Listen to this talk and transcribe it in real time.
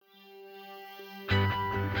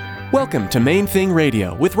Welcome to Main Thing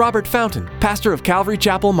Radio with Robert Fountain, pastor of Calvary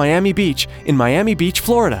Chapel, Miami Beach, in Miami Beach,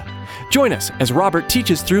 Florida. Join us as Robert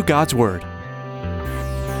teaches through God's Word.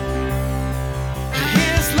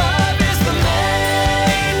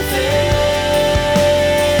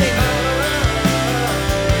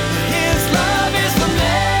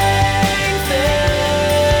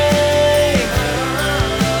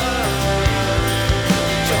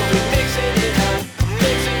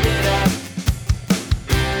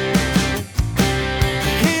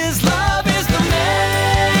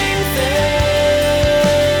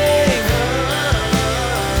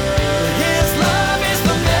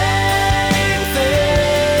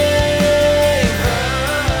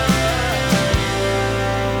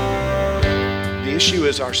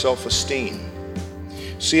 Is our self-esteem.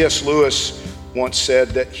 C.S. Lewis once said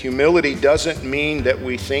that humility doesn't mean that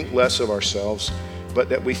we think less of ourselves, but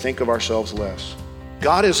that we think of ourselves less.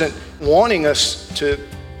 God isn't wanting us to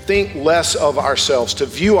think less of ourselves, to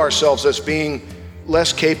view ourselves as being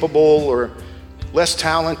less capable or less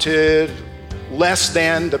talented, less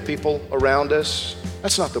than the people around us.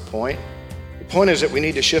 That's not the point. The point is that we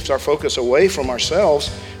need to shift our focus away from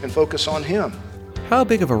ourselves and focus on Him. How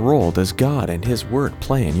big of a role does God and His Word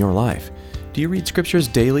play in your life? Do you read scriptures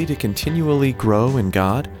daily to continually grow in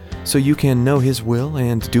God, so you can know His will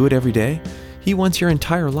and do it every day? He wants your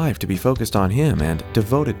entire life to be focused on Him and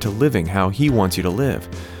devoted to living how He wants you to live.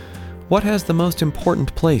 What has the most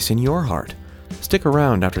important place in your heart? Stick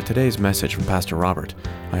around after today's message from Pastor Robert.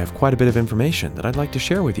 I have quite a bit of information that I'd like to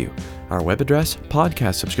share with you. Our web address,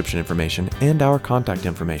 podcast subscription information, and our contact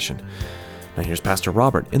information. Now here's Pastor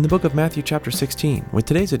Robert in the book of Matthew chapter 16 with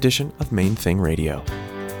today's edition of Main Thing Radio.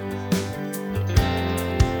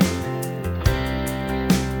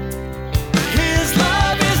 His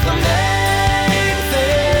love is the main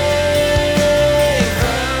thing.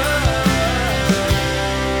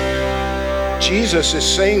 Jesus is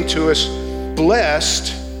saying to us,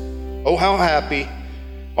 blessed, oh how happy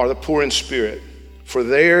are the poor in spirit, for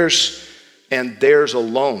theirs and theirs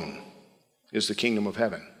alone is the kingdom of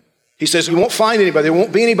heaven. He says, you won't find anybody, there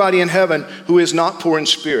won't be anybody in heaven who is not poor in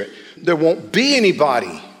spirit. There won't be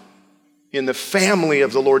anybody in the family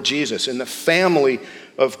of the Lord Jesus, in the family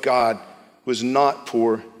of God, who is not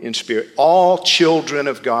poor in spirit. All children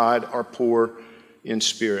of God are poor in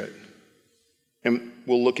spirit. And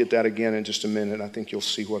we'll look at that again in just a minute. I think you'll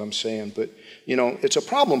see what I'm saying. But, it's a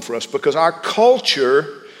problem for us because our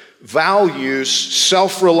culture values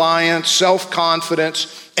self-reliance,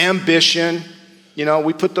 self-confidence, ambition.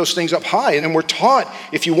 We put those things up high, and we're taught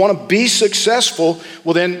if you want to be successful,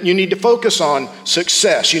 well, then you need to focus on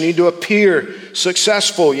success. You need to appear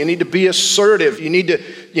successful. You need to be assertive. You need to,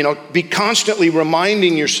 be constantly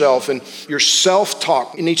reminding yourself, and your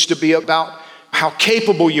self-talk needs to be about how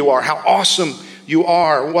capable you are, how awesome you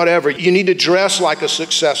are, whatever. You need to dress like a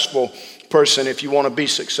successful person if you want to be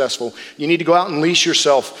successful. You need to go out and lease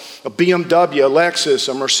yourself a BMW, a Lexus,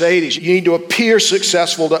 a Mercedes. You need to appear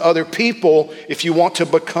successful to other people if you want to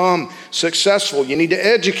become successful. You need to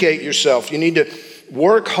educate yourself. You need to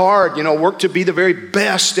work hard, work to be the very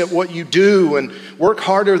best at what you do and work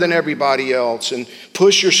harder than everybody else and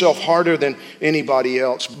push yourself harder than anybody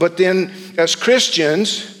else. But then as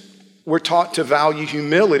Christians, we're taught to value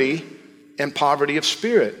humility and poverty of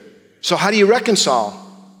spirit. So how do you reconcile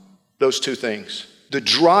those two things? The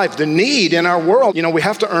drive, the need in our world. We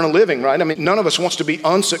have to earn a living, right? None of us wants to be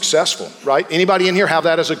unsuccessful, right? Anybody in here have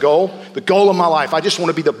that as a goal? The goal of my life. I just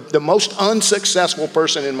want to be the most unsuccessful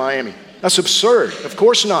person in Miami. That's absurd. Of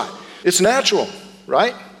course not. It's natural,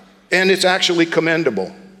 right? And it's actually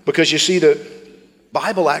commendable because you see the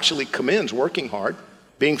Bible actually commends working hard,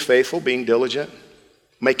 being faithful, being diligent,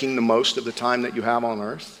 making the most of the time that you have on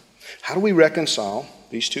earth. How do we reconcile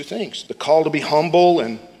these two things? The call to be humble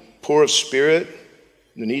and poor of spirit,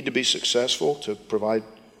 the need to be successful, to provide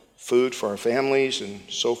food for our families and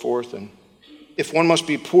so forth. And if one must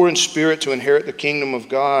be poor in spirit to inherit the kingdom of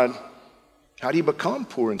God, how do you become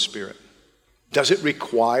poor in spirit? Does it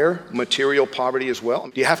require material poverty as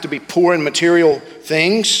well? Do you have to be poor in material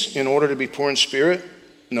things in order to be poor in spirit?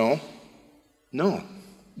 No.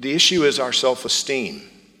 The issue is our self-esteem.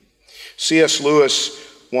 C.S. Lewis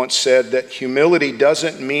once said that humility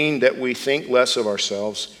doesn't mean that we think less of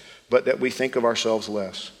ourselves, but that we think of ourselves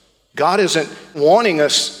less. God isn't wanting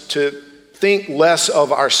us to think less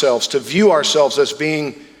of ourselves, to view ourselves as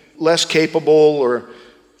being less capable or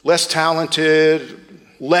less talented,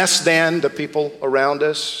 less than the people around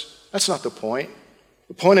us. That's not the point.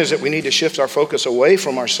 The point is that we need to shift our focus away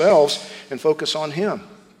from ourselves and focus on Him.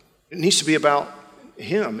 It needs to be about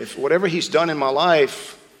Him. If whatever He's done in my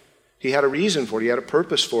life He had a reason for it. He had a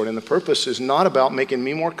purpose for it. And the purpose is not about making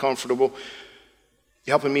me more comfortable,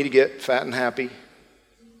 helping me to get fat and happy.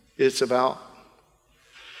 It's about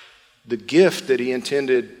the gift that he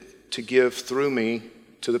intended to give through me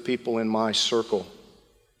to the people in my circle,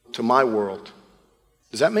 to my world.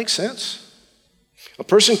 Does that make sense? A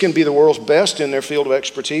person can be the world's best in their field of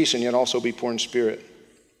expertise and yet also be poor in spirit.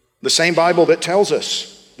 The same Bible that tells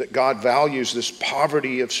us that God values this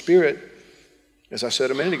poverty of spirit, as I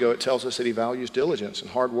said a minute ago, it tells us that he values diligence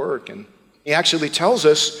and hard work. And he actually tells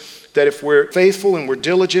us that if we're faithful and we're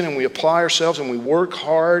diligent and we apply ourselves and we work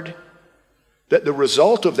hard, that the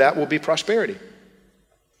result of that will be prosperity.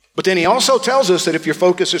 But then he also tells us that if your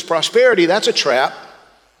focus is prosperity, that's a trap.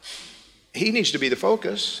 He needs to be the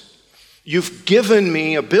focus. You've given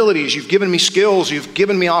me abilities, you've given me skills, you've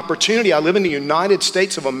given me opportunity. I live in the United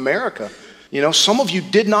States of America. You know, some of you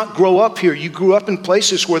did not grow up here. You grew up in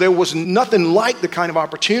places where there was nothing like the kind of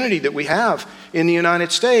opportunity that we have in the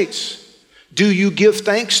United States. Do you give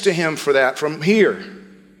thanks to him for that from here?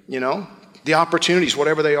 You know, the opportunities,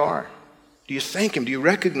 whatever they are. Do you thank him? Do you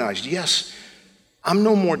recognize, yes, I'm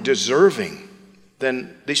no more deserving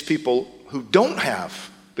than these people who don't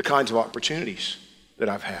have the kinds of opportunities that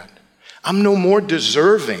I've had. I'm no more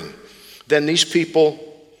deserving than these people.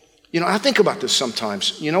 You know, I think about this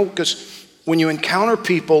sometimes, you know, because when you encounter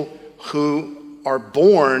people who are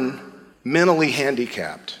born mentally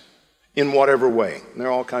handicapped in whatever way, and there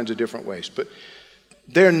are all kinds of different ways, but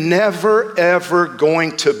they're never, ever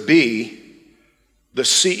going to be the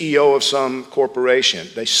CEO of some corporation.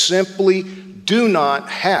 They simply do not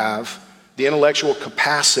have the intellectual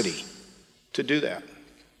capacity to do that.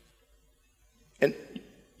 And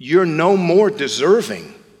you're no more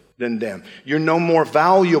deserving than them. You're no more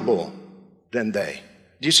valuable than they.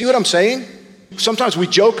 Do you see what I'm saying? Sometimes we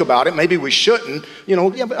joke about it, maybe we shouldn't. You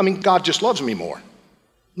know, yeah, but, I mean, God just loves me more.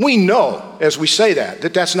 We know, as we say that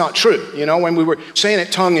that's not true. You know, when we were saying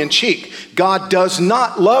it tongue in cheek, God does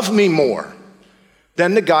not love me more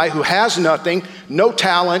than the guy who has nothing, no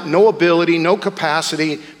talent, no ability, no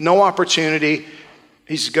capacity, no opportunity.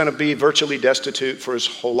 He's going to be virtually destitute for his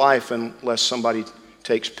whole life unless somebody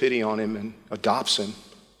takes pity on him and adopts him.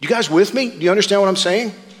 You guys with me? Do you understand what I'm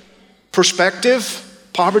saying? Perspective,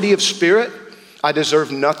 poverty of spirit. I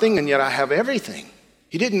deserve nothing and yet I have everything.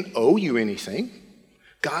 He didn't owe you anything.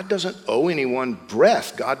 God doesn't owe anyone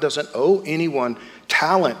breath. God doesn't owe anyone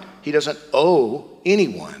talent. He doesn't owe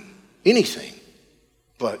anyone anything.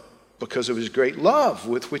 But because of his great love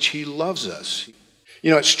with which he loves us.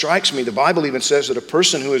 You know, it strikes me, the Bible even says that a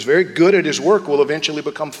person who is very good at his work will eventually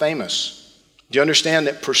become famous. Do you understand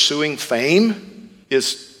that pursuing fame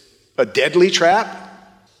is a deadly trap?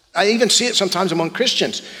 I even see it sometimes among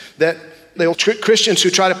Christians, that they'll trick Christians who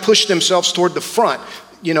try to push themselves toward the front,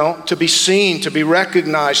 you know, to be seen, to be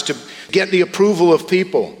recognized, to get the approval of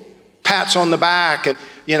people, pats on the back, and,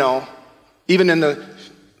 you know, even in the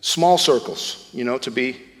small circles, you know, to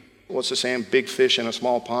be, what's the saying, big fish in a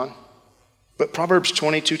small pond. But Proverbs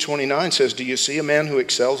 22:29 says, do you see a man who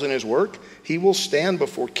excels in his work? He will stand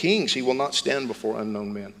before kings. He will not stand before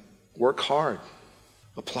unknown men. Work hard.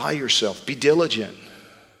 Apply yourself. Be diligent.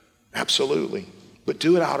 Absolutely. But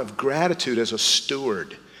do it out of gratitude as a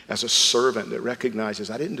steward, as a servant that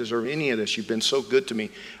recognizes, I didn't deserve any of this. You've been so good to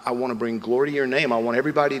me. I want to bring glory to your name. I want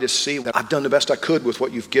everybody to see that I've done the best I could with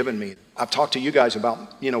what you've given me. I've talked to you guys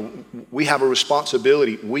about, you know, we have a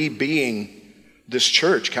responsibility, we being this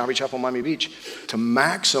church, Calvary Chapel, Miami Beach, to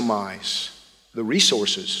maximize the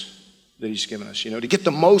resources that he's given us, you know, to get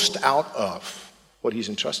the most out of what he's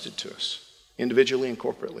entrusted to us, individually and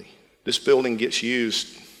corporately. This building gets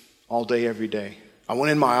used all day, every day. I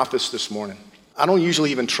went in my office this morning. I don't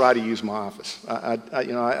usually even try to use my office. I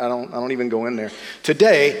don't even go in there.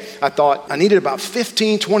 Today, I thought I needed about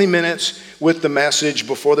 15, 20 minutes with the message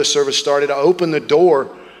before the service started. I opened the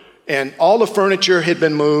door and all the furniture had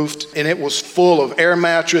been moved and it was full of air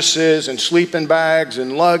mattresses and sleeping bags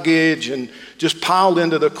and luggage and just piled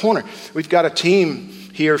into the corner. We've got a team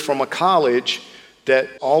here from a college that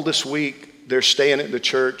all this week they're staying at the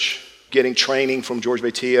church, getting training from George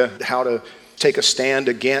Betia, how to take a stand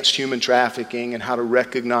against human trafficking and how to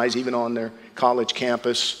recognize, even on their college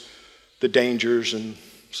campus, the dangers and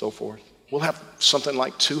so forth. We'll have something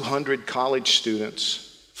like 200 college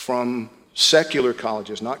students from secular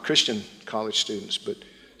colleges, not Christian college students, but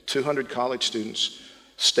 200 college students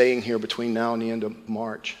staying here between now and the end of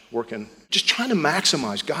March, working, just trying to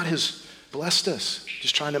maximize. God has blessed us,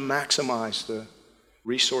 just trying to maximize the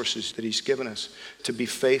resources that he's given us, to be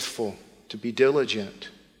faithful, to be diligent,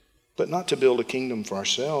 but not to build a kingdom for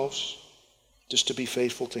ourselves, just to be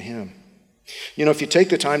faithful to him. You know, if you take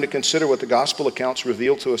the time to consider what the gospel accounts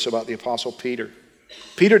reveal to us about the Apostle Peter,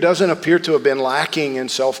 Peter doesn't appear to have been lacking in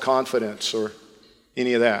self-confidence or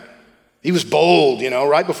any of that. He was bold,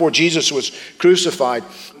 right before Jesus was crucified,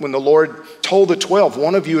 when the Lord told the 12,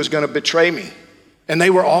 one of you is going to betray me. And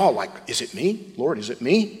they were all like, is it me? Lord, is it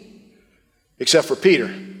me? Except for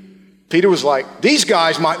Peter. Peter was like, these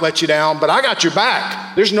guys might let you down, but I got your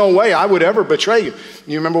back. There's no way I would ever betray you.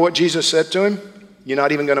 You remember what Jesus said to him? You're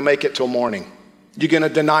not even going to make it till morning. You're going to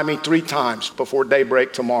deny me 3 times before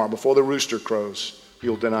daybreak tomorrow, before the rooster crows.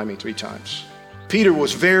 You'll deny me 3 times. Peter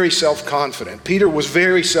was very self-confident. Peter was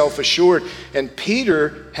very self-assured. And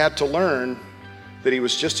Peter had to learn that he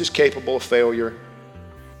was just as capable of failure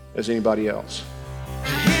as anybody else.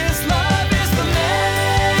 His love is the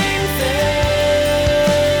main thing.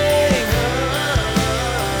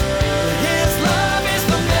 His love is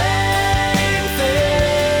the main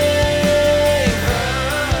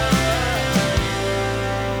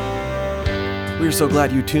thing. We are so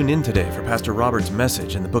glad you tuned in today for Pastor Robert's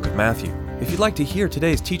message in the book of Matthew. If you'd like to hear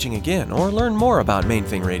today's teaching again or learn more about Main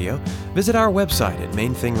Thing Radio, visit our website at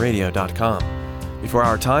mainthingradio.com. Before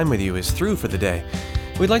our time with you is through for the day,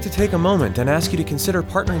 we'd like to take a moment and ask you to consider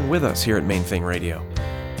partnering with us here at Main Thing Radio.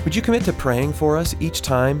 Would you commit to praying for us each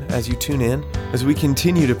time as you tune in? As we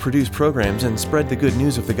continue to produce programs and spread the good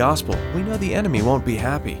news of the gospel, we know the enemy won't be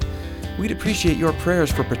happy. We'd appreciate your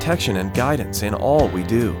prayers for protection and guidance in all we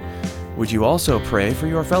do. Would you also pray for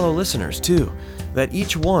your fellow listeners too, that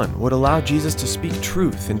each one would allow Jesus to speak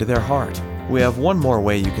truth into their heart? We have one more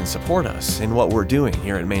way you can support us in what we're doing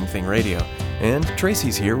here at Main Thing Radio, and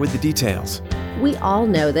Tracy's here with the details. We all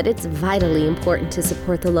know that it's vitally important to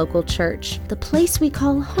support the local church, the place we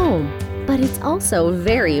call home. But it's also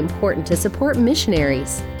very important to support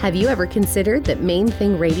missionaries. Have you ever considered that Main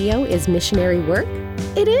Thing Radio is missionary work?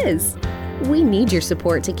 It is. We need your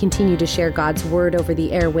support to continue to share God's Word over the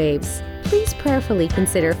airwaves. Please prayerfully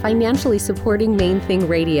consider financially supporting Main Thing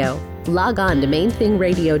Radio. Log on to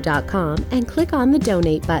mainthingradio.com and click on the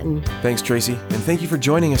donate button. Thanks, Tracy, and thank you for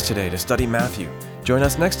joining us today to study Matthew. Join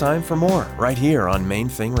us next time for more right here on Main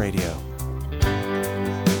Thing Radio.